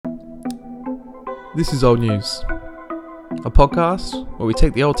This is Old News, a podcast where we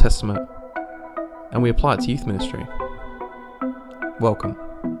take the Old Testament and we apply it to youth ministry. Welcome.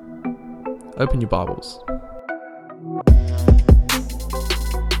 Open your Bibles.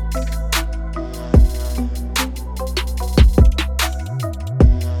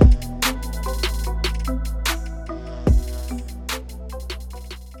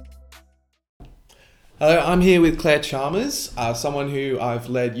 Hello, I'm here with Claire Chalmers, someone who I've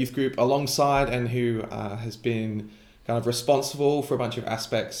led youth group alongside and who has been kind of responsible for a bunch of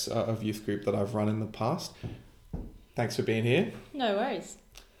aspects of youth group that I've run in the past. Thanks for being here. No worries.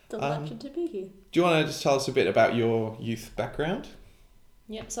 Delighted to be here. Do you want to just tell us a bit about your youth background?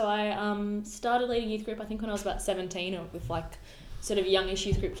 Yep, so I started leading youth group I think when I was about 17 with like sort of youngish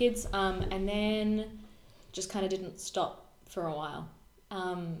youth group kids and then just kind of didn't stop for a while.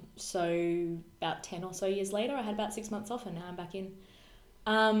 So about 10 or so years later, I had about 6 months off and now I'm back in.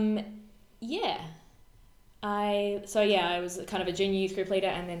 I was kind of a junior youth group leader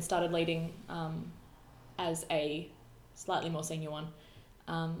and then started leading as a slightly more senior one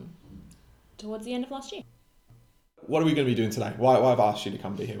towards the end of last year. What are we going to be doing today? Why I've asked you to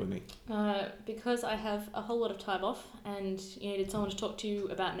come be here with me? Because I have a whole lot of time off and you needed someone to talk to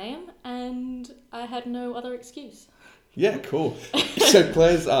about Nahum and I had no other excuse. Yeah, cool. So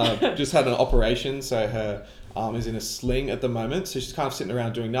Claire's just had an operation, so her arm is in a sling at the moment, so she's kind of sitting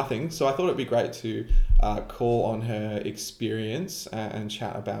around doing nothing. So I thought it'd be great to call on her experience and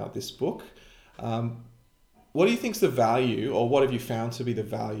chat about this book. What do you think's the value, or what have you found to be the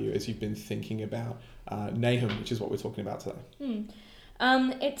value as you've been thinking about Nahum, which is what we're talking about today?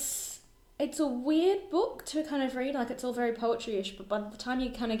 It's a weird book to kind of read, like it's all very poetry-ish, but by the time you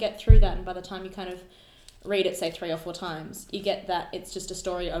kind of get through that and by the time you kind of read it, say 3 or 4 times, you get that it's just a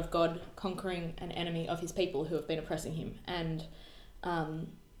story of God conquering an enemy of his people who have been oppressing him. And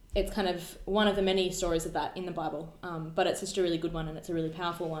it's kind of one of the many stories of that in the Bible. But it's just a really good one and it's a really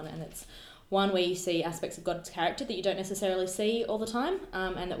powerful one. And it's one where you see aspects of God's character that you don't necessarily see all the time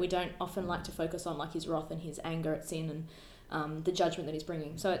and that we don't often like to focus on, like his wrath and his anger at sin and the judgment that he's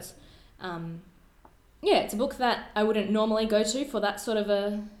bringing. So it's, it's a book that I wouldn't normally go to for that sort of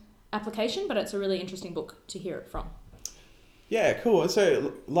a application, but it's a really interesting book to hear it from. Yeah, cool.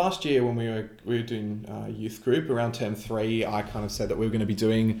 So last year when we were doing youth group around term 3, I kind of said that we were going to be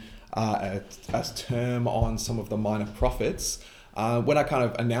doing a term on some of the minor prophets. When I kind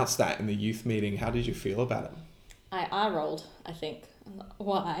of announced that in the youth meeting, how did you feel about it? I rolled, I think.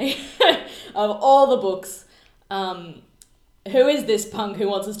 Why? Of all the books, who is this punk who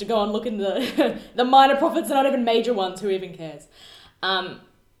wants us to go and look in the minor prophets, and not even major ones, who even cares?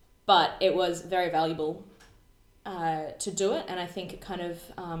 But it was very valuable to do it, and I think it kind of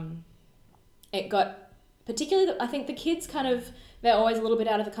it got particularly. I think the kids they're always a little bit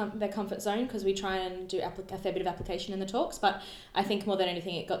out of their comfort zone because we try and do a fair bit of application in the talks. But I think more than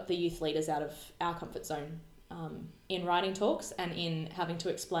anything, it got the youth leaders out of our comfort zone in writing talks and in having to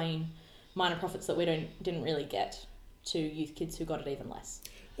explain minor prophets that we didn't really get to youth kids who got it even less.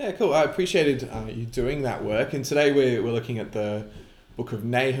 Yeah, cool. I appreciated you doing that work, and today we're looking at the book of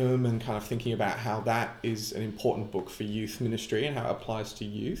Nahum and kind of thinking about how that is an important book for youth ministry and how it applies to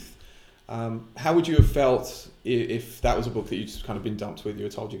youth. How would you have felt if that was a book that you'd just kind of been dumped with, you were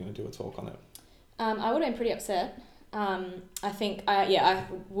told you're going to do a talk on it? I would have been pretty upset. I think I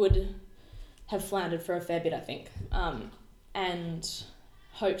would have floundered for a fair bit, I think, and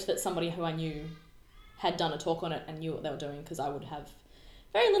hoped that somebody who I knew had done a talk on it and knew what they were doing, because I would have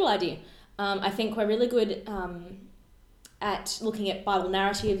very little idea. I think we're really good at looking at Bible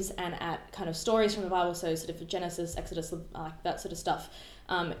narratives and at kind of stories from the Bible, so sort of Genesis, Exodus, like that sort of stuff,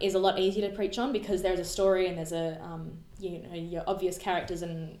 is a lot easier to preach on because there's a story and there's your obvious characters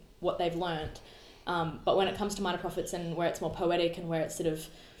and what they've learned. But when it comes to minor prophets and where it's more poetic and where it's sort of,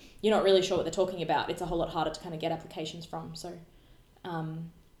 you're not really sure what they're talking about, it's a whole lot harder to kind of get applications from. So,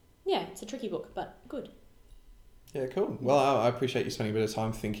 it's a tricky book, but good. Yeah, cool. Well, I appreciate you spending a bit of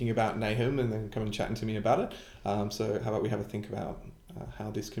time thinking about Nahum and then coming and chatting to me about it. So how about we have a think about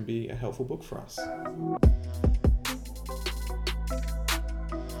how this can be a helpful book for us.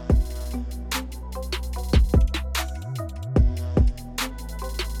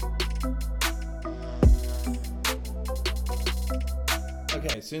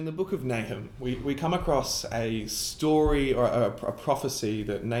 Okay, so in the book of Nahum, we come across a story or a prophecy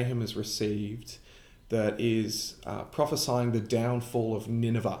that Nahum has received that is prophesying the downfall of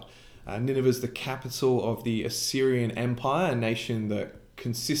Nineveh. Nineveh is the capital of the Assyrian Empire, a nation that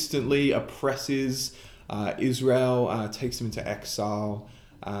consistently oppresses Israel, takes them into exile,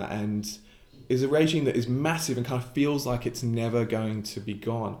 and is a regime that is massive and kind of feels like it's never going to be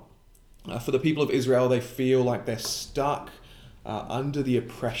gone. For the people of Israel, they feel like they're stuck under the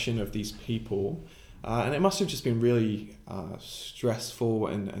oppression of these people. And it must have just been really stressful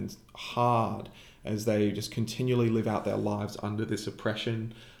and hard as they just continually live out their lives under this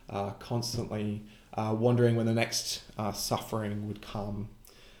oppression, constantly wondering when the next suffering would come.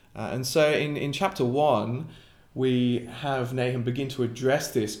 And so in chapter 1, we have Nahum begin to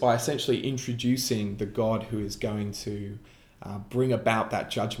address this by essentially introducing the God who is going to bring about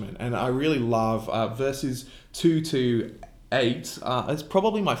that judgment. And I really love verses 2 to 8. It's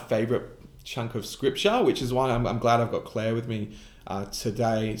probably my favourite chunk of scripture, which is why I'm glad I've got Claire with me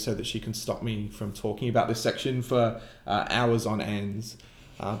today so that she can stop me from talking about this section for hours on ends.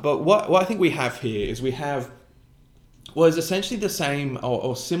 But what I think we have here is is essentially the same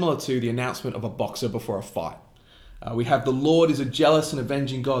or similar to the announcement of a boxer before a fight. We have the Lord is a jealous and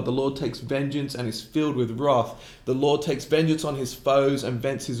avenging God. The Lord takes vengeance and is filled with wrath. The Lord takes vengeance on his foes and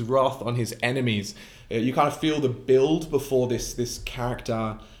vents his wrath on his enemies. You kind of feel the build before this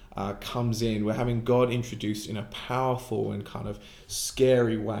character comes in. We're having God introduced in a powerful and kind of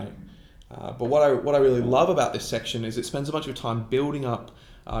scary way. But what I really love about this section is it spends a bunch of time building up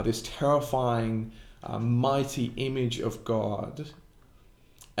this terrifying, mighty image of God.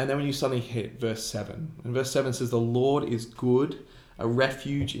 And then when you suddenly hit verse 7, and verse 7 says, "The Lord is good, a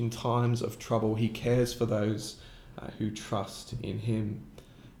refuge in times of trouble. He cares for those who trust in him."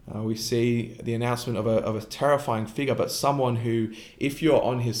 We see the announcement of a terrifying figure, but someone who, if you're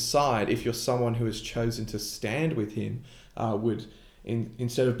on his side, if you're someone who has chosen to stand with him, would,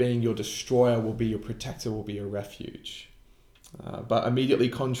 instead of being your destroyer, will be your protector, will be your refuge. But immediately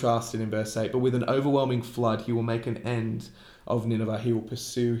contrasted in verse 8, "But with an overwhelming flood, he will make an end of Nineveh. He will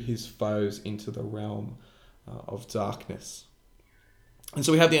pursue his foes into the realm of darkness." And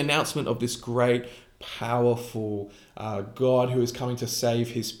so we have the announcement of this great, powerful God who is coming to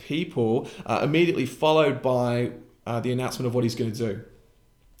save his people, immediately followed by the announcement of what he's going to do.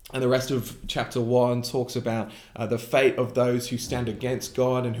 And the rest of chapter 1 talks about the fate of those who stand against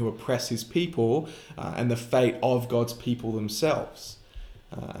God and who oppress his people, and the fate of God's people themselves.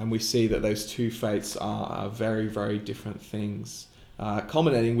 And we see that those two fates are very, very different things.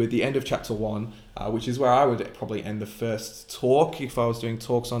 Culminating with the end of chapter 1, which is where I would probably end the first talk if I was doing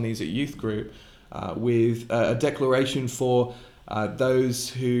talks on these at youth group, with a declaration for those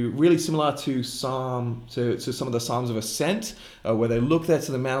who, really similar to some of the Psalms of Ascent, where they look there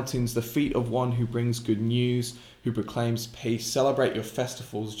to the mountains, the feet of one who brings good news, who proclaims peace. Celebrate your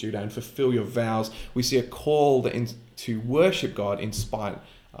festivals, Judah, and fulfill your vows. We see a call to worship God in spite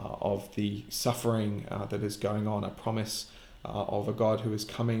of the suffering that is going on, a promise of a God who is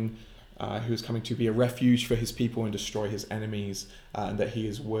coming to be a refuge for his people and destroy his enemies, and that he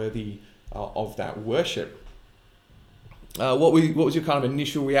is worthy of that worship. What was your kind of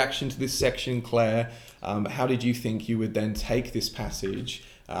initial reaction to this section, Claire? How did you think you would then take this passage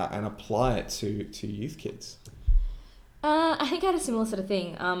and apply it to youth kids? I think I had a similar sort of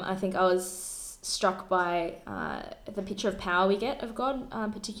thing. I think I was struck by the picture of power we get of God,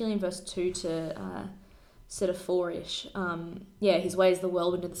 particularly in verse 2 to sort of 4-ish. His ways the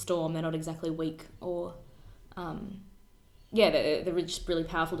whirlwind of the storm, they're not exactly weak or... they're just really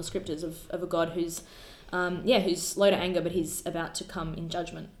powerful descriptors of a God who's slow to anger, but he's about to come in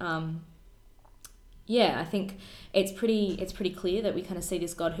judgment. I think it's pretty clear that we kind of see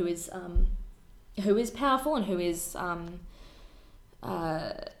this God who is powerful and who is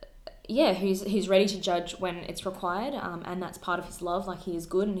who's ready to judge when it's required, and that's part of his love. Like, he is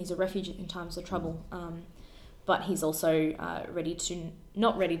good and he's a refuge in times of trouble, but he's also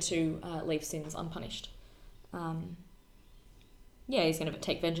not ready to leave sins unpunished. He's going to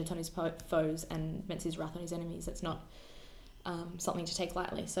take vengeance on his foes and vents his wrath on his enemies. It's not something to take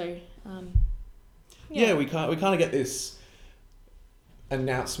lightly. So, we kind of get this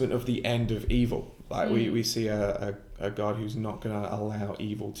announcement of the end of evil. Like, we see a God who's not going to allow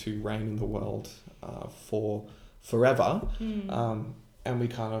evil to reign in the world for forever. And we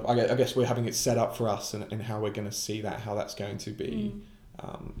kind of, I guess we're having it set up for us and how we're going to see that, how that's going to be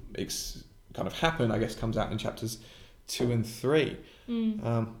kind of happen, I guess, comes out in chapters 2 and 3.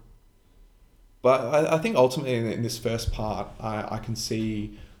 But I think ultimately in this first part, I can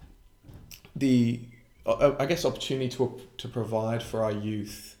see the opportunity to provide for our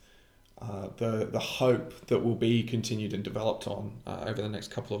youth the hope that will be continued and developed on over the next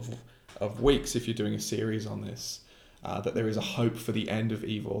couple of weeks if you're doing a series on this, that there is a hope for the end of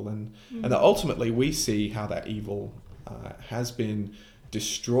evil, and that ultimately we see how that evil has been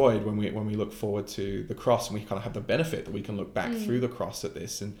destroyed when we look forward to the cross, and we kind of have the benefit that we can look back through the cross at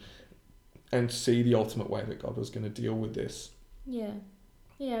this and see the ultimate way that God was going to deal with this.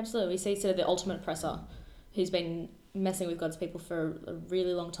 Yeah, absolutely. We see sort of the ultimate oppressor who's been messing with God's people for a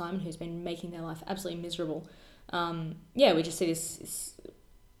really long time and who's been making their life absolutely miserable. We just see this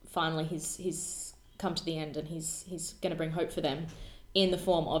finally he's come to the end, and he's going to bring hope for them in the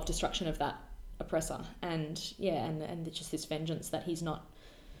form of destruction of that oppressor, and just this vengeance that he's not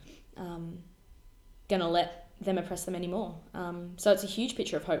going to let them oppress them anymore. So it's a huge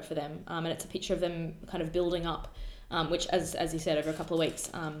picture of hope for them, and it's a picture of them kind of building up, which as you said, over a couple of weeks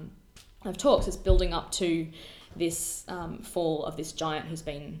of talks, is building up to this fall of this giant who's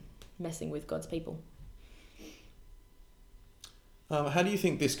been messing with God's people. How do you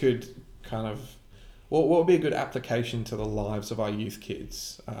think this could kind of... What would be a good application to the lives of our youth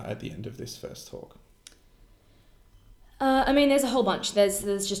kids at the end of this first talk? There's a whole bunch. There's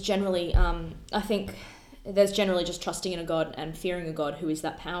just generally, I think there's generally just trusting in a God and fearing a God who is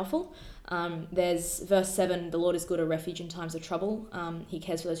that powerful. There's verse 7, the Lord is good, a refuge in times of trouble. He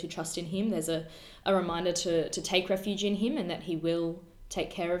cares for those who trust in him. There's a reminder to take refuge in him, and that he will take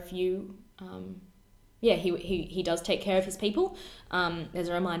care of you. He does take care of his people. There's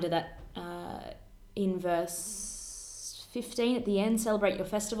a reminder that in verse 15 at the end, celebrate your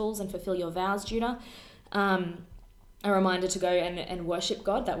festivals and fulfill your vows, Judah. A reminder to go and worship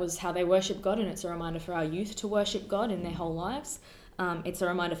God. That was how they worship God, and it's a reminder for our youth to worship God in their whole lives. It's a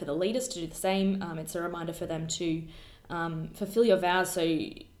reminder for the leaders to do the same. It's a reminder for them to fulfill your vows. So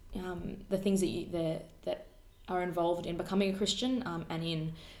the things that are involved in becoming a Christian and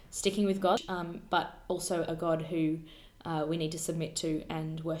in sticking with God, but also a God who we need to submit to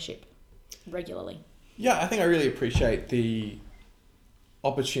and worship regularly. Yeah, I think I really appreciate the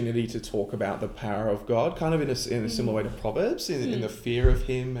opportunity to talk about the power of God, kind of in a similar way to Proverbs, in the fear of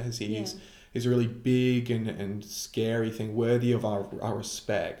him, as he is a really big and scary thing, worthy of our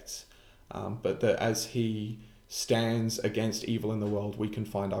respect. But that as he stands against evil in the world, we can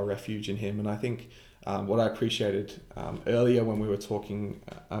find our refuge in him. And I think what I appreciated earlier when we were talking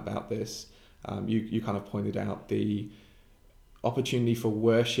about this, you kind of pointed out the opportunity for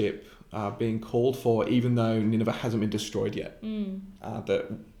worship being called for, even though Nineveh hasn't been destroyed yet. That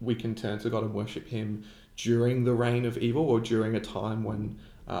we can turn to God and worship him during the reign of evil, or during a time when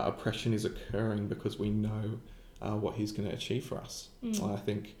oppression is occurring, because we know what he's going to achieve for us. I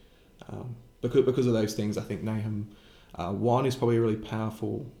think because of those things, I think Nahum 1 is probably a really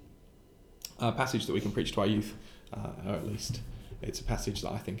powerful passage that we can preach to our youth, or at least it's a passage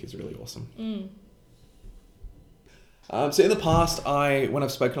that I think is really awesome. So in the past, when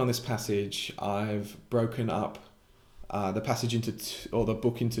I've spoken on this passage, I've broken up the passage or the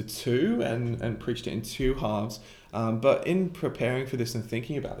book into two, and preached it in two halves. But in preparing for this and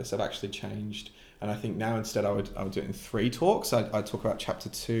thinking about this, I've actually changed, and I think now instead I would do it in three talks. I'd talk about chapter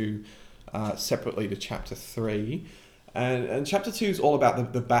 2 separately to chapter 3. And chapter 2 is all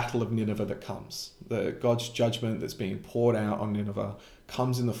about the battle of Nineveh that comes. God's judgment that's being poured out on Nineveh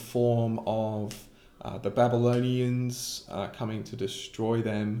comes in the form of the Babylonians coming to destroy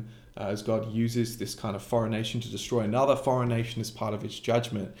them, as God uses this kind of foreign nation to destroy another foreign nation as part of his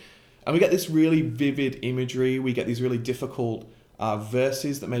judgment. And we get this really vivid imagery. We get these really difficult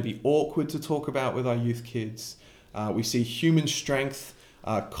verses that may be awkward to talk about with our youth kids. We see human strength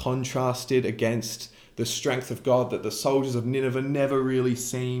contrasted against the strength of God that the soldiers of Nineveh never really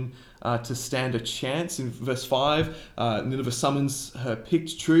seem to stand a chance. In verse 5, Nineveh summons her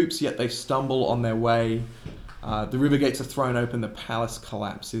picked troops, yet they stumble on their way. The river gates are thrown open, the palace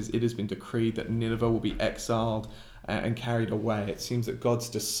collapses. It has been decreed that Nineveh will be exiled and carried away. It seems that God's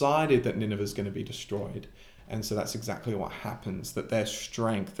decided that Nineveh is going to be destroyed. And so that's exactly what happens, that their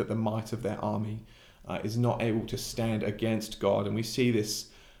strength, that the might of their army is not able to stand against God. And we see this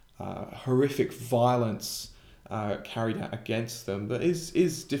horrific violence carried out against them that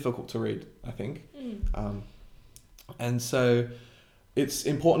is difficult to read, I think. And so it's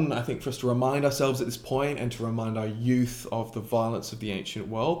important, I think, for us to remind ourselves at this point, and to remind our youth of the violence of the ancient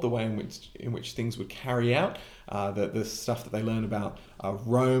world, the way in which things would carry out. The stuff that they learn about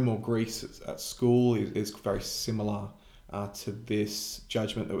Rome or Greece at school is very similar to this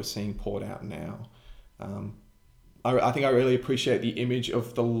judgment that we're seeing poured out now. I think I really appreciate the image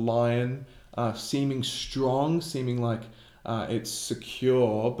of the lion seeming strong, seeming like it's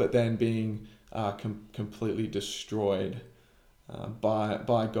secure, but then being completely destroyed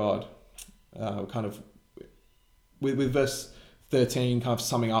by God. Kind of with verse 13 kind of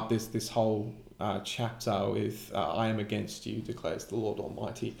summing up this whole chapter with I am against you, declares the Lord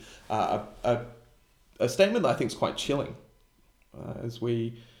Almighty. A statement that I think is quite chilling, as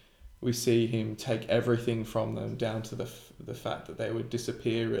we see him take everything from them, down to the fact that they would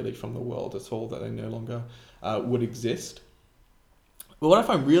disappear really from the world at all, that they no longer would exist. But what I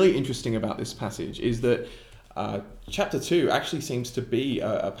find really interesting about this passage is that chapter 2 actually seems to be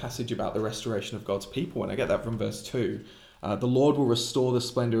a passage about the restoration of God's people. And I get that from verse 2. The Lord will restore the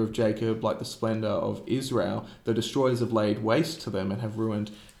splendor of Jacob like the splendor of Israel. The destroyers have laid waste to them and have ruined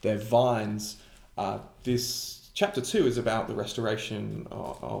their vines. This chapter 2 is about the restoration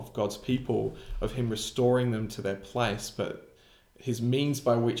of God's people, of him restoring them to their place. But his means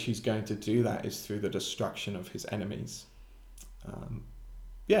by which he's going to do that is through the destruction of his enemies.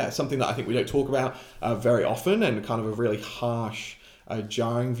 Something that I think we don't talk about very often, and kind of a really harsh,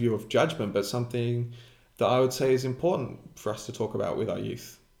 jarring view of judgment, but something that I would say is important for us to talk about with our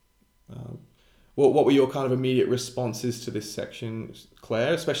youth. What were your kind of immediate responses to this section,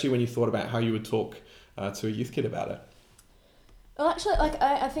 Claire, especially when you thought about how you would talk to a youth kid about it? Well, actually,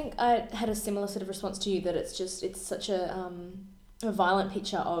 I think I had a similar sort of response to you, that it's such a violent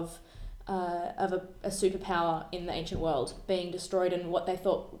picture of a superpower in the ancient world being destroyed, and what they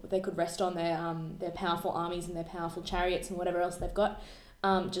thought they could rest on, their powerful armies and their powerful chariots and whatever else they've got,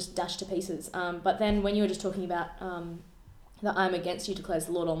 just dashed to pieces. But then when you were just talking about that I'm against you, declares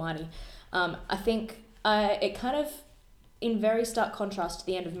the Lord Almighty, I think it kind of, in very stark contrast to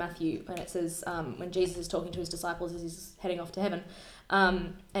the end of Matthew, when it says, when Jesus is talking to his disciples as he's heading off to heaven,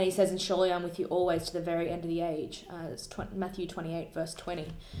 and he says, and surely I'm with you always to the very end of the age. It's Matthew 28, verse 20.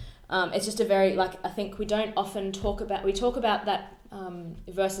 It's just a very, I think we don't often talk about that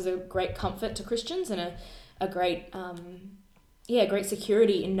verse as a great comfort to Christians, and a great, great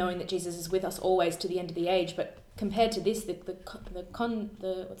security in knowing that Jesus is with us always to the end of the age. But compared to this, the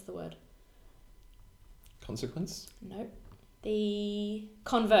what's the word? Consequence? No. The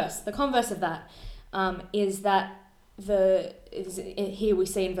converse of that is that here we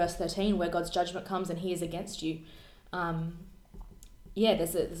see in verse 13 where God's judgment comes and he is against you.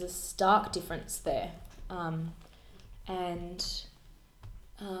 There's a stark difference there. I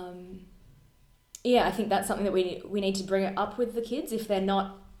think that's something that we need to bring it up with the kids. If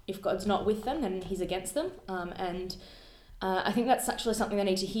God's not with them, then he's against them. I think that's actually something they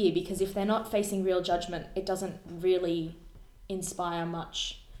need to hear, because if they're not facing real judgment, it doesn't really inspire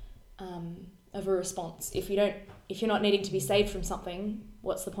much of a response. If you're not needing to be saved from something,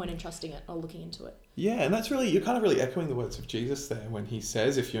 what's the point in trusting it or looking into it? Yeah, and that's really, you're kind of really echoing the words of Jesus there when he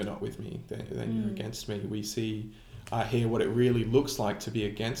says, if you're not with me, then you're against me. We see here what it really looks like to be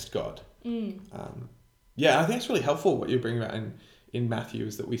against God. I think it's really helpful what you're bringing about in Matthew,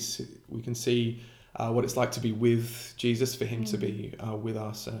 is that we can see what it's like to be with Jesus, for him to be with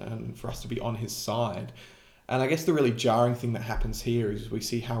us, and for us to be on his side. And I guess the really jarring thing that happens here is we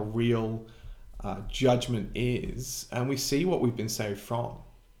see how real judgment is, and we see what we've been saved from.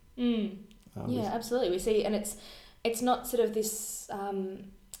 Absolutely. We see, and it's not sort of this.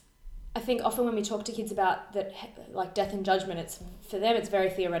 I think often when we talk to kids about that, like death and judgment, for them it's very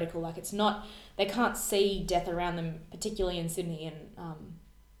theoretical. Like, it's not, they can't see death around them, particularly in Sydney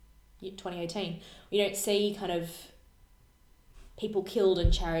in 2018. We don't see kind of people killed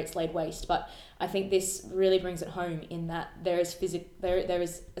and chariots laid waste, but I think this really brings it home in that there is there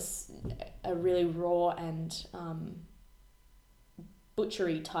is a really raw and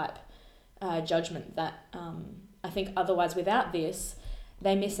butchery type judgment that I think otherwise, without this,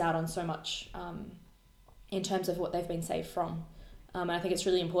 they miss out on so much in terms of what they've been saved from. And I think it's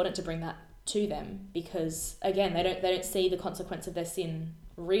really important to bring that to them, because again, they don't see the consequence of their sin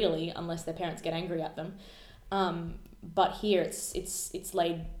really unless their parents get angry at them. But here it's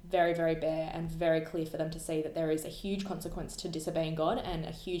laid very, very bare and very clear for them to see that there is a huge consequence to disobeying God, and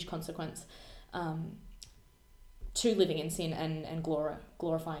a huge consequence to living in sin and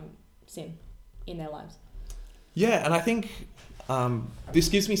glorifying sin in their lives. Yeah, and I think this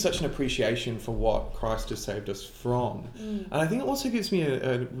gives me such an appreciation for what Christ has saved us from. And I think it also gives me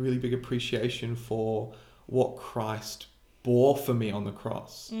a really big appreciation for what Christ bore for me on the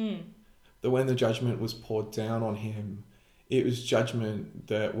cross. That when the judgment was poured down on him, it was judgment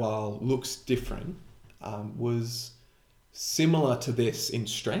that, while looks different, was similar to this in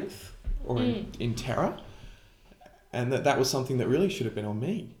strength or in terror. And that was something that really should have been on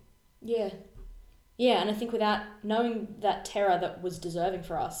me. Yeah. Yeah, and I think without knowing that terror that was deserving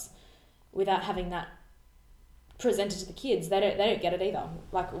for us, without having that presented to the kids, they don't get it either.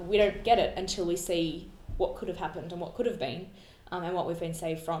 Like, we don't get it until we see what could have happened and what could have been, and what we've been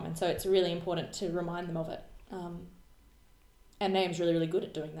saved from. And so it's really important to remind them of it. And Naeem's really, really good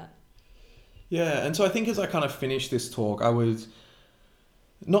at doing that. Yeah, and so I think as I kind of finish this talk, I would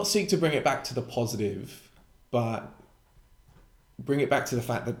not seek to bring it back to the positive, but bring it back to the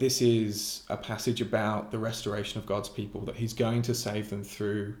fact that this is a passage about the restoration of God's people, that he's going to save them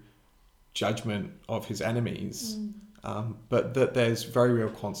through judgment of his enemies. but that there's very real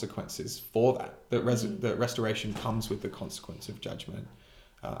consequences for that. That restoration comes with the consequence of judgment,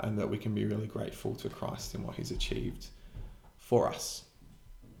 and that we can be really grateful to Christ and what He's achieved for us.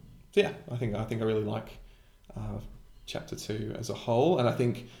 So yeah, I think I really like chapter 2 as a whole, and I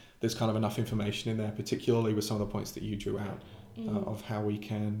think there's kind of enough information in there, particularly with some of the points that you drew out of how we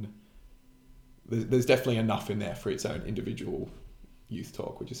can. There's definitely enough in there for its own individual youth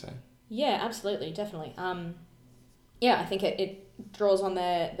talk. Would you say? Yeah, absolutely, definitely. I think it draws on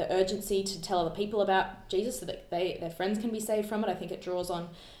the urgency to tell other people about Jesus so that their friends can be saved from it. I think it draws on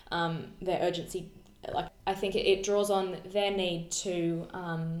their urgency. I think it draws on their need to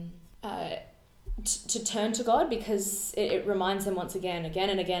turn to God, because it reminds them once again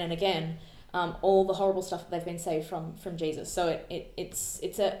and again, all the horrible stuff that they've been saved from Jesus. So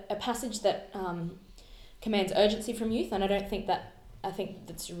it's a passage that commands urgency from youth, and I think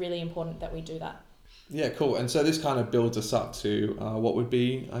that's really important that we do that. Yeah, cool. And so this kind of builds us up to what would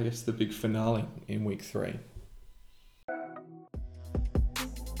be, I guess, the big finale in week 3.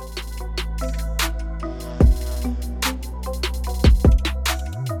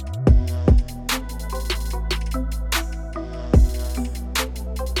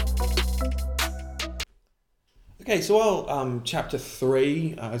 Okay, so while chapter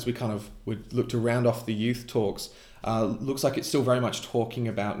 3, as we kind of would look to round off the youth talks, looks like it's still very much talking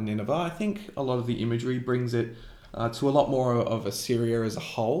about Nineveh. I think a lot of the imagery brings it to a lot more of Assyria as a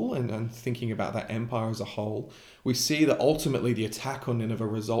whole, and thinking about that empire as a whole. We see that ultimately the attack on Nineveh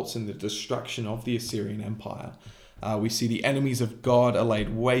results in the destruction of the Assyrian Empire. We see the enemies of God are laid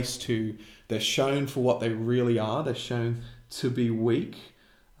waste to. They're shown for what they really are. They're shown to be weak.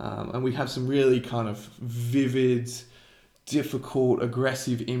 And we have some really kind of vivid, difficult,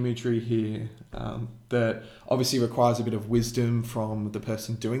 aggressive imagery here that obviously requires a bit of wisdom from the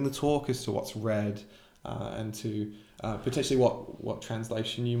person doing the talk as to what's read and to potentially what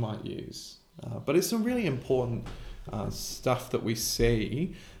translation you might use. But it's some really important stuff that we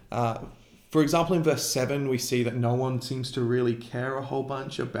see. For example, in verse 7, we see that no one seems to really care a whole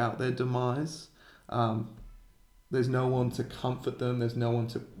bunch about their demise. There's no one to comfort them. There's no one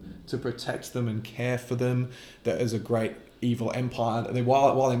to protect them and care for them. There is a great evil empire.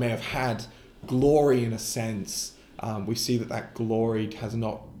 While they may have had glory in a sense, we see that glory has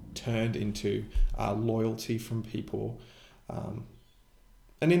not turned into loyalty from people.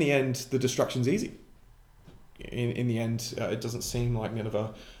 And in the end, the destruction's easy. In the end, it doesn't seem like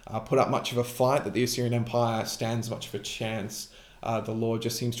Nineveh put up much of a fight, that the Assyrian Empire stands much of a chance. The Lord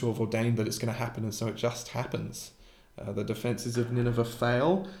just seems to have ordained that it's going to happen, and so it just happens. The defences of Nineveh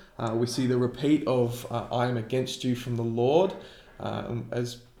fail. We see the repeat of I am against you from the Lord, I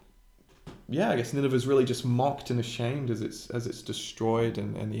guess Nineveh is really just mocked and ashamed as it's destroyed,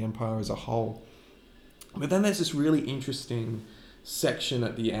 and the empire as a whole. But then there's this really interesting section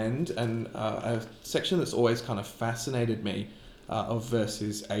at the end, and a section that's always kind of fascinated me, of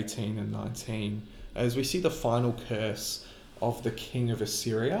verses 18 and 19, as we see the final curse of the king of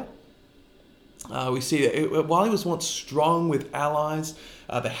Assyria. We see that while he was once strong with allies,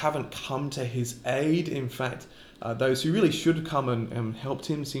 they haven't come to his aid. In fact, those who really should have come and helped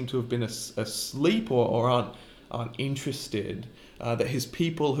him seem to have been asleep or aren't interested. That his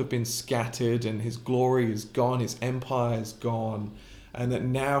people have been scattered and his glory is gone, his empire is gone, and that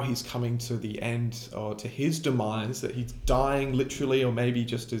now he's coming to the end, or to his demise, that he's dying literally, or maybe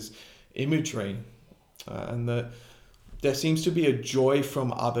just as imagery. And that there seems to be a joy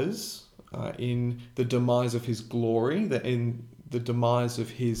from others in the demise of his glory, that in the demise of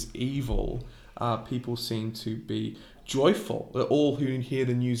his evil, people seem to be joyful. That all who hear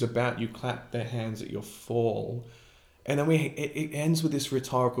the news about you clap their hands at your fall. And then it ends with this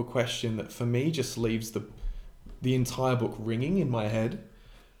rhetorical question that for me just leaves the entire book ringing in my head.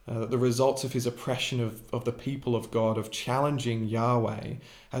 That the results of his oppression of the people of God, of challenging Yahweh,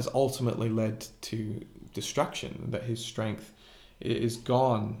 has ultimately led to destruction. That his strength is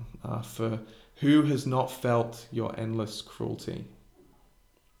gone. For who has not felt your endless cruelty?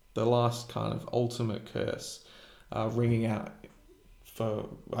 The last kind of ultimate curse ringing out for,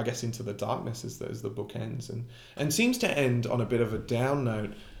 I guess, into the darkness as the book ends, and seems to end on a bit of a down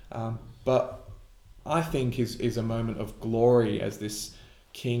note, but I think is a moment of glory as this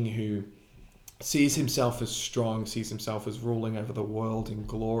king who sees himself as strong, sees himself as ruling over the world in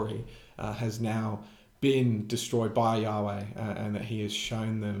glory, has now been destroyed by Yahweh, and that he has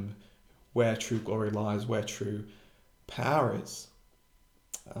shown them where true glory lies, where true power is.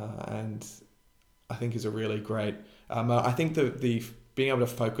 And I think is a really great. I think the being able to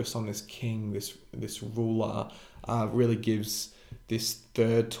focus on this king, this ruler, really gives this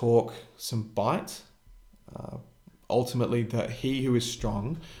third talk some bite. ultimately that he who is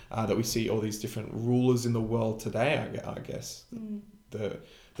strong, that we see all these different rulers in the world today, I guess,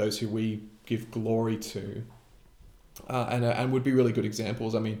 those who we give glory to, and would be really good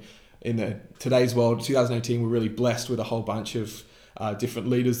examples. I mean, in today's world, 2018, we're really blessed with a whole bunch of different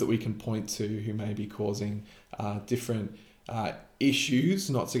leaders that we can point to who may be causing different issues,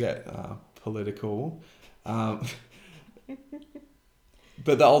 not to get political,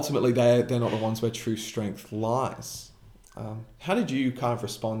 but ultimately they're not the ones where true strength lies. How did you kind of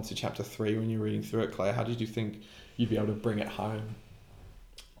respond to chapter 3 when you were reading through it, Claire? How did you think you'd be able to bring it home?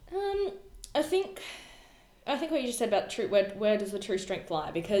 I think what you just said about where does the true strength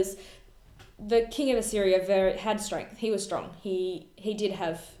lie? Because the king of Assyria had strength. He was strong. He did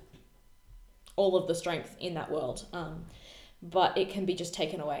have all of the strength in that world, but it can be just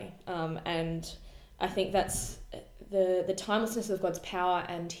taken away. And I think that's the timelessness of God's power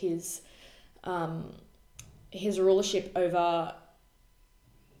and his rulership over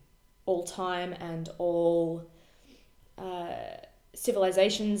all time and all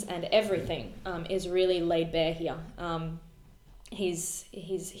civilizations and everything is really laid bare here. He's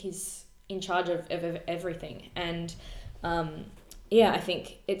in charge of everything, and I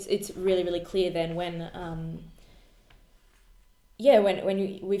think it's really, really clear then when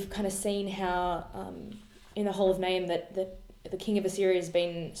we've kind of seen how in the whole of Nahum that the king of Assyria has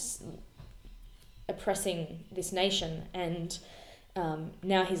been oppressing this nation, and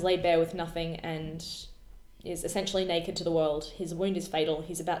now he's laid bare with nothing and is essentially naked to the world. His wound is fatal.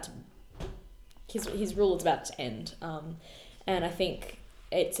 His rule is about to end, and I think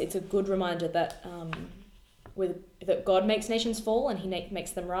it's a good reminder that that God makes nations fall and he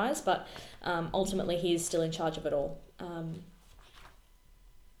makes them rise, but ultimately he is still in charge of it all.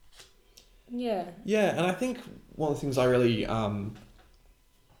 Yeah, and I think one of the things I really, I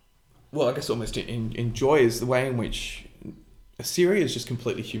guess almost enjoy is the way in which Assyria is just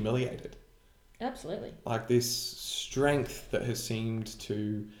completely humiliated. Absolutely. Like this strength that has seemed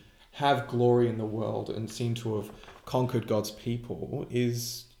to have glory in the world and seemed to have conquered God's people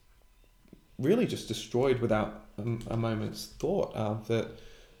is really just destroyed without a moment's thought. That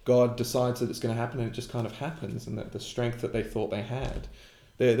God decides that it's going to happen and it just kind of happens, and that the strength that they thought they had,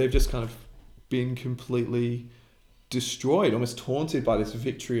 they've just kind of been completely destroyed, almost taunted by this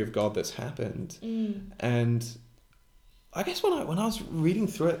victory of God that's happened. And I guess when I was reading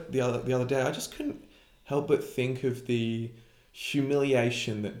through it the other day, I just couldn't help but think of the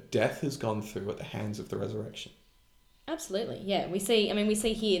humiliation that death has gone through at the hands of the resurrection. Absolutely, yeah. We see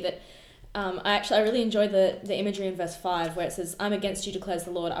here that I really enjoy the imagery in verse 5 where it says, "I'm against you, declares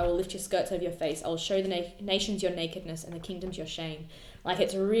the Lord. I will lift your skirts over your face. I will show the nations your nakedness and the kingdoms your shame." Like,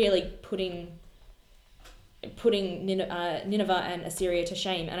 it's really putting Nineveh and Assyria to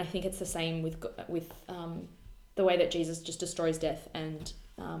shame, and I think it's the same with the way that Jesus just destroys death and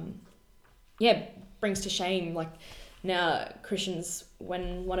brings to shame. Like, now Christians,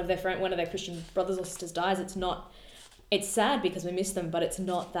 when one of their Christian brothers or sisters dies, it's sad because we miss them, but it's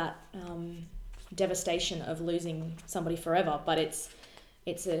not that devastation of losing somebody forever, but it's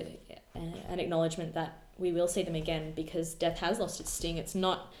an acknowledgement that we will see them again because death has lost its sting. It's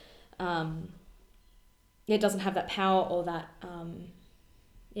not it doesn't have that power or that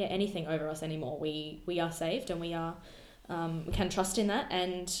anything over us anymore. We are saved, and we can trust in that,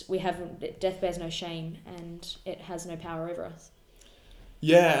 and death bears no shame, and it has no power over us.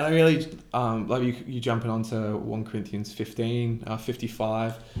 Yeah, and I really like you jumping onto 1 Corinthians 15,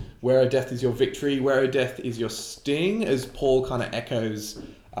 55, where, "O death is your victory, where, O death is your sting," as Paul kind of echoes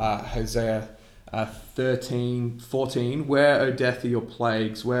Hosea 13:14, "Where, O death, are your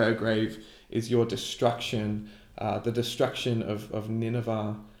plagues, where, O grave, is your destruction." The destruction of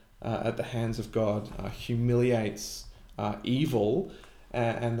Nineveh at the hands of God humiliates evil,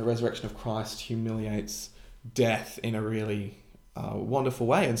 and the resurrection of Christ humiliates death in a really wonderful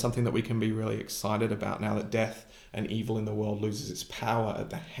way, and something that we can be really excited about now that death and evil in the world loses its power at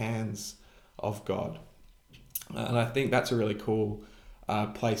the hands of God. And I think that's a really cool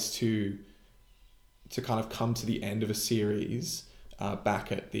place to kind of come to the end of a series,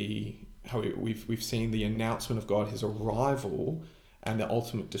 back at how we've seen the announcement of God, his arrival, and the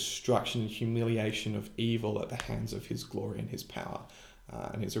ultimate destruction and humiliation of evil at the hands of his glory and his power.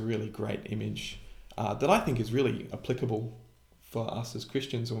 And it's a really great image that I think is really applicable for us as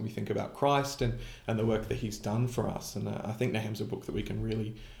Christians when we think about Christ and the work that he's done for us. And I think Nahum's a book that we can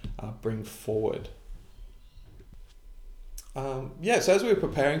really bring forward. So as we were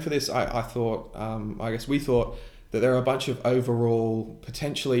preparing for this, I thought, we thought that there are a bunch of overall,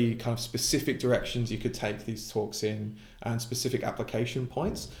 potentially kind of specific directions you could take these talks in and specific application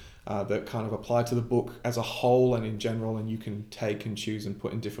points. that kind of apply to the book as a whole and in general, and you can take and choose and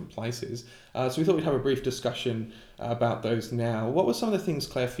put in different places. So we thought we'd have a brief discussion about those now. What were some of the things,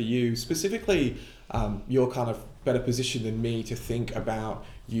 Claire, for you, specifically you're kind of better positioned than me to think about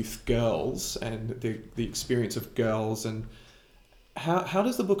youth girls and the experience of girls, and how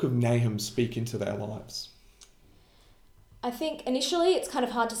does the book of Nahum speak into their lives? I think initially it's kind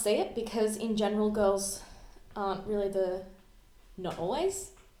of hard to see it because in general girls aren't really not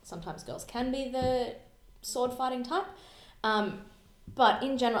always, sometimes girls can be the sword fighting type. But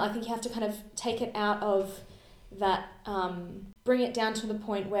in general, I think you have to kind of take it out of that, bring it down to the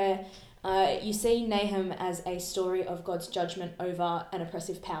point where you see Nahum as a story of God's judgment over an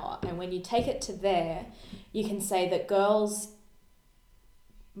oppressive power. And when you take it to there, you can say that girls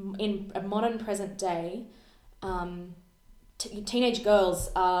in a modern present day, teenage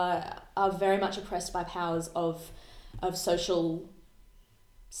girls are very much oppressed by powers of social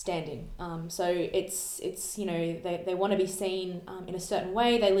standing. So it's they want to be seen in a certain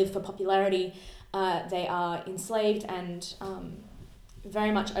way. They live for popularity. They are enslaved and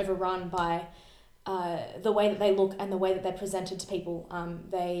very much overrun by the way that they look and the way that they're presented to people.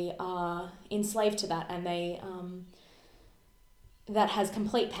 They are enslaved to that, and that has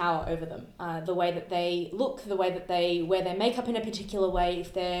complete power over them. The way that they look, the way that they wear their makeup in a particular way,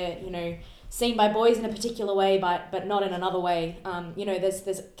 if they're, seen by boys in a particular way, but not in another way.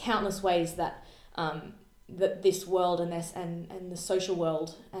 There's countless ways that that this world and the social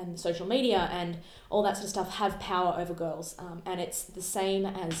world and social media and all that sort of stuff have power over girls. And it's the same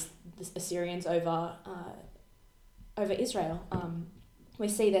as the Assyrians over Israel. We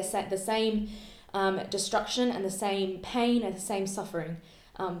see the same destruction and the same pain and the same suffering,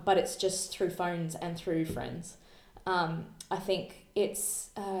 but it's just through phones and through friends. I think it's,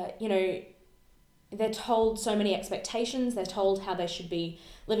 they're told so many expectations. They're told how they should be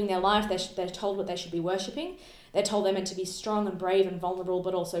living their life. They're told what they should be worshipping. They're told they're meant to be strong and brave and vulnerable,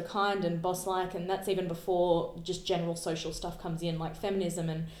 but also kind and boss-like, and that's even before just general social stuff comes in, like feminism,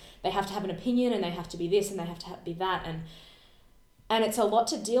 and they have to have an opinion, and they have to be this, and they have to be that, and it's a lot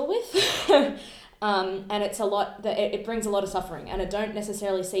to deal with. And it's a lot that it brings a lot of suffering, and I don't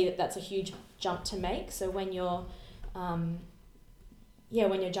necessarily see that that's a huge jump to make. So when you're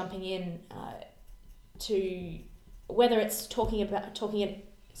jumping in to whether it's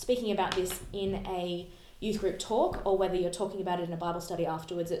speaking about this in a youth group talk or whether you're talking about it in a Bible study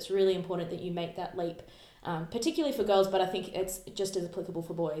afterwards, it's really important that you make that leap, particularly for girls, but I think it's just as applicable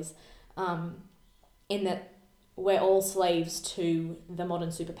for boys, in that we're all slaves to the modern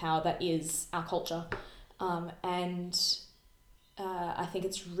superpower that is our culture. And I think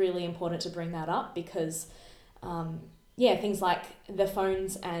it's really important to bring that up because, things like the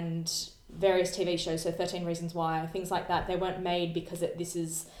phones and various TV shows, so 13 Reasons Why, things like that, they weren't made because this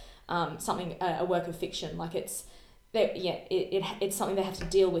is a work of fiction. Like it's something they have to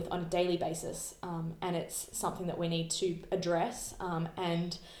deal with on a daily basis, and it's something that we need to address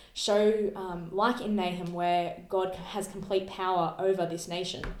and show, like in Nahum, where God has complete power over this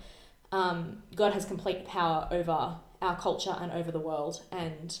nation. God has complete power over our culture and over the world.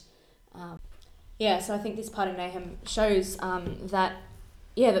 And so I think this part of Nahum shows that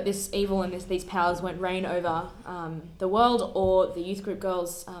this evil and these powers won't reign over the world or the youth group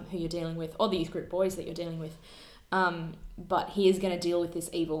girls who you're dealing with, or the youth group boys that you're dealing with. But he is going to deal with this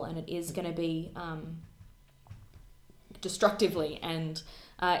evil, and it is going to be destructively, and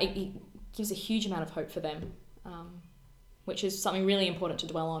it gives a huge amount of hope for them, which is something really important to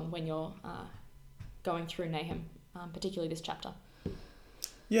dwell on when you're going through Nahum, particularly this chapter.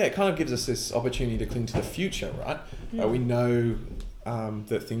 Yeah, it kind of gives us this opportunity to cling to the future, right? We know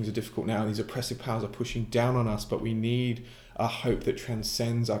that things are difficult now, and these oppressive powers are pushing down on us, but we need a hope that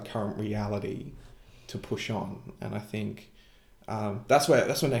transcends our current reality to push on. And I think that's where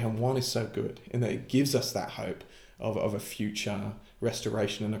Nahum 1 is so good, in that it gives us that hope of a future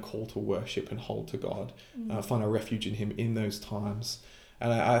restoration and a call to worship and hold to God, find a refuge in him in those times.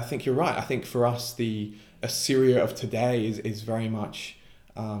 And I think you're right. I think for us, the Assyria of today is very much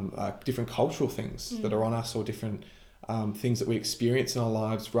different cultural things that are on us, or different things that we experience in our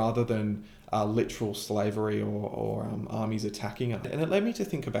lives, rather than literal slavery or armies attacking us. And it led me to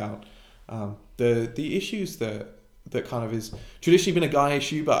think about the issues that kind of is traditionally been a guy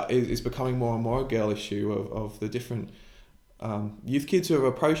issue, but is becoming more and more a girl issue, of the different youth kids who have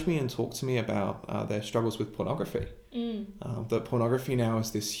approached me and talked to me about their struggles with pornography. That pornography now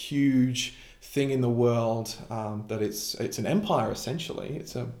is this huge thing in the world, that it's an empire, essentially.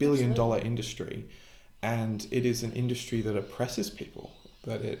 It's a $1 billion industry, and it is an industry that oppresses people,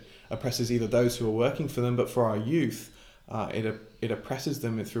 that it oppresses either those who are working for them, but for our youth, it oppresses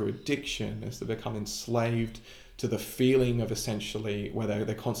them through addiction as they become enslaved to the feeling of essentially where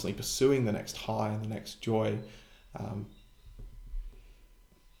they're constantly pursuing the next high and the next joy.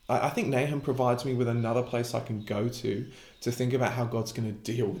 I think Nahum provides me with another place I can go to think about how God's going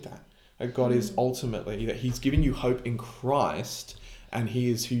to deal with that. That God is ultimately, that he's given you hope in Christ, and he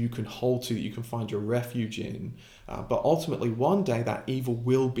is who you can hold to, that you can find your refuge in. But ultimately, one day that evil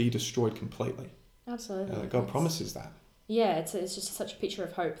will be destroyed completely. Absolutely. God promises that. Yeah, it's just such a picture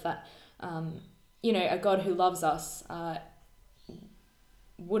of hope that, a God who loves us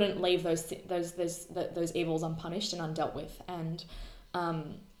wouldn't leave those evils unpunished and undealt with. And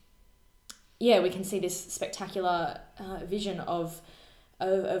we can see this spectacular vision of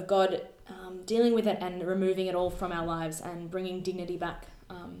God dealing with it and removing it all from our lives and bringing dignity back.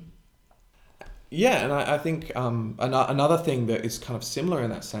 And I think another thing that is kind of similar in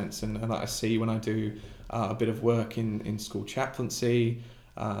that sense, and that I see when I do a bit of work in school chaplaincy,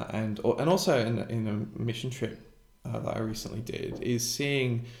 and also in a mission trip that I recently did, is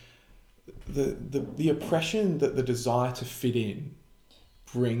seeing the oppression that the desire to fit in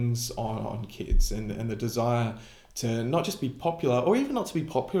brings on kids, and the desire to not just be popular, or even not to be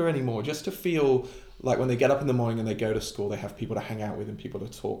popular anymore, just to feel like when they get up in the morning and they go to school, they have people to hang out with and people to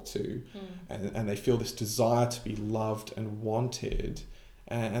talk to, and they feel this desire to be loved and wanted,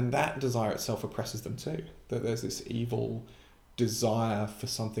 and that desire itself oppresses them too. That there's this evil desire for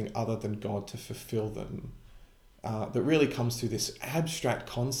something other than God to fulfill them, that really comes through this abstract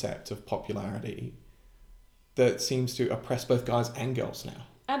concept of popularity that seems to oppress both guys and girls now.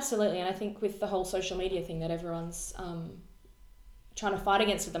 Absolutely, and I think with the whole social media thing that everyone's trying to fight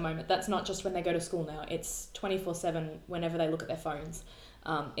against at the moment, that's not just when they go to school now. It's 24/7 whenever they look at their phones.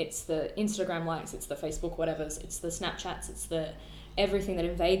 It's the Instagram likes, it's the Facebook whatevers, it's the Snapchats, it's the everything that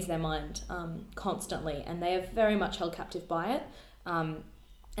invades their mind constantly, and they are very much held captive by it and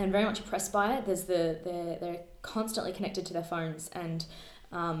very much oppressed by it. They're constantly connected to their phones and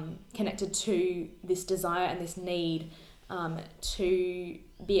connected to this desire and this need to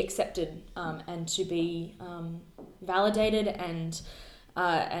be accepted and to be validated and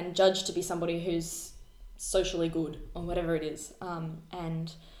judged to be somebody who's socially good or whatever it is. I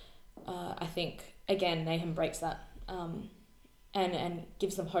think, again, Nahum breaks that and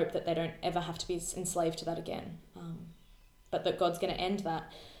gives them hope that they don't ever have to be enslaved to that again, but that God's going to end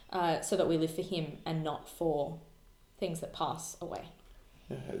that so that we live for him and not for things that pass away.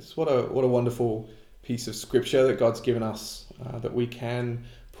 Yeah, it's what a wonderful piece of scripture that God's given us, that we can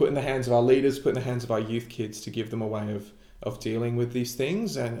put in the hands of our leaders, put in the hands of our youth kids to give them a way of dealing with these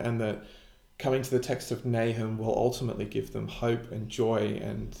things, and that coming to the text of Nahum will ultimately give them hope and joy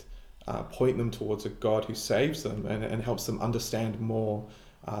and point them towards a God who saves them and helps them understand more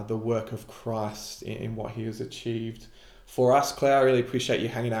the work of Christ in what he has achieved for us. Claire, I really appreciate you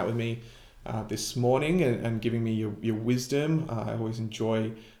hanging out with me this morning and giving me your wisdom. I always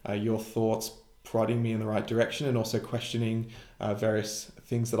enjoy your thoughts, prodding me in the right direction, and also questioning various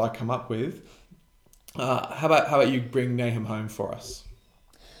things that I come up with. How about you bring Nahum home for us?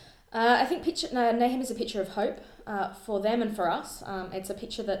 I think Nahum is a picture of hope for them and for us. It's a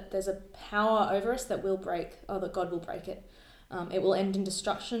picture that there's a power over us that will break, or that God will break it. It will end in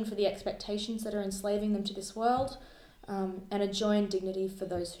destruction for the expectations that are enslaving them to this world, and a joy and dignity for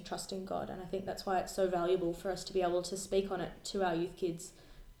those who trust in God. And I think that's why it's so valuable for us to be able to speak on it to our youth kids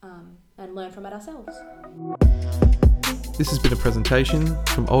and learn from it ourselves. This has been a presentation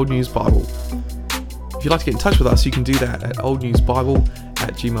from Old News Bible. If you'd like to get in touch with us, you can do that at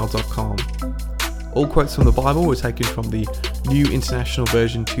oldnewsbible@gmail.com. All quotes from the Bible were taken from the New International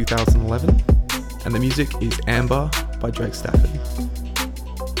Version 2011, and the music is Amber by Drake Stafford.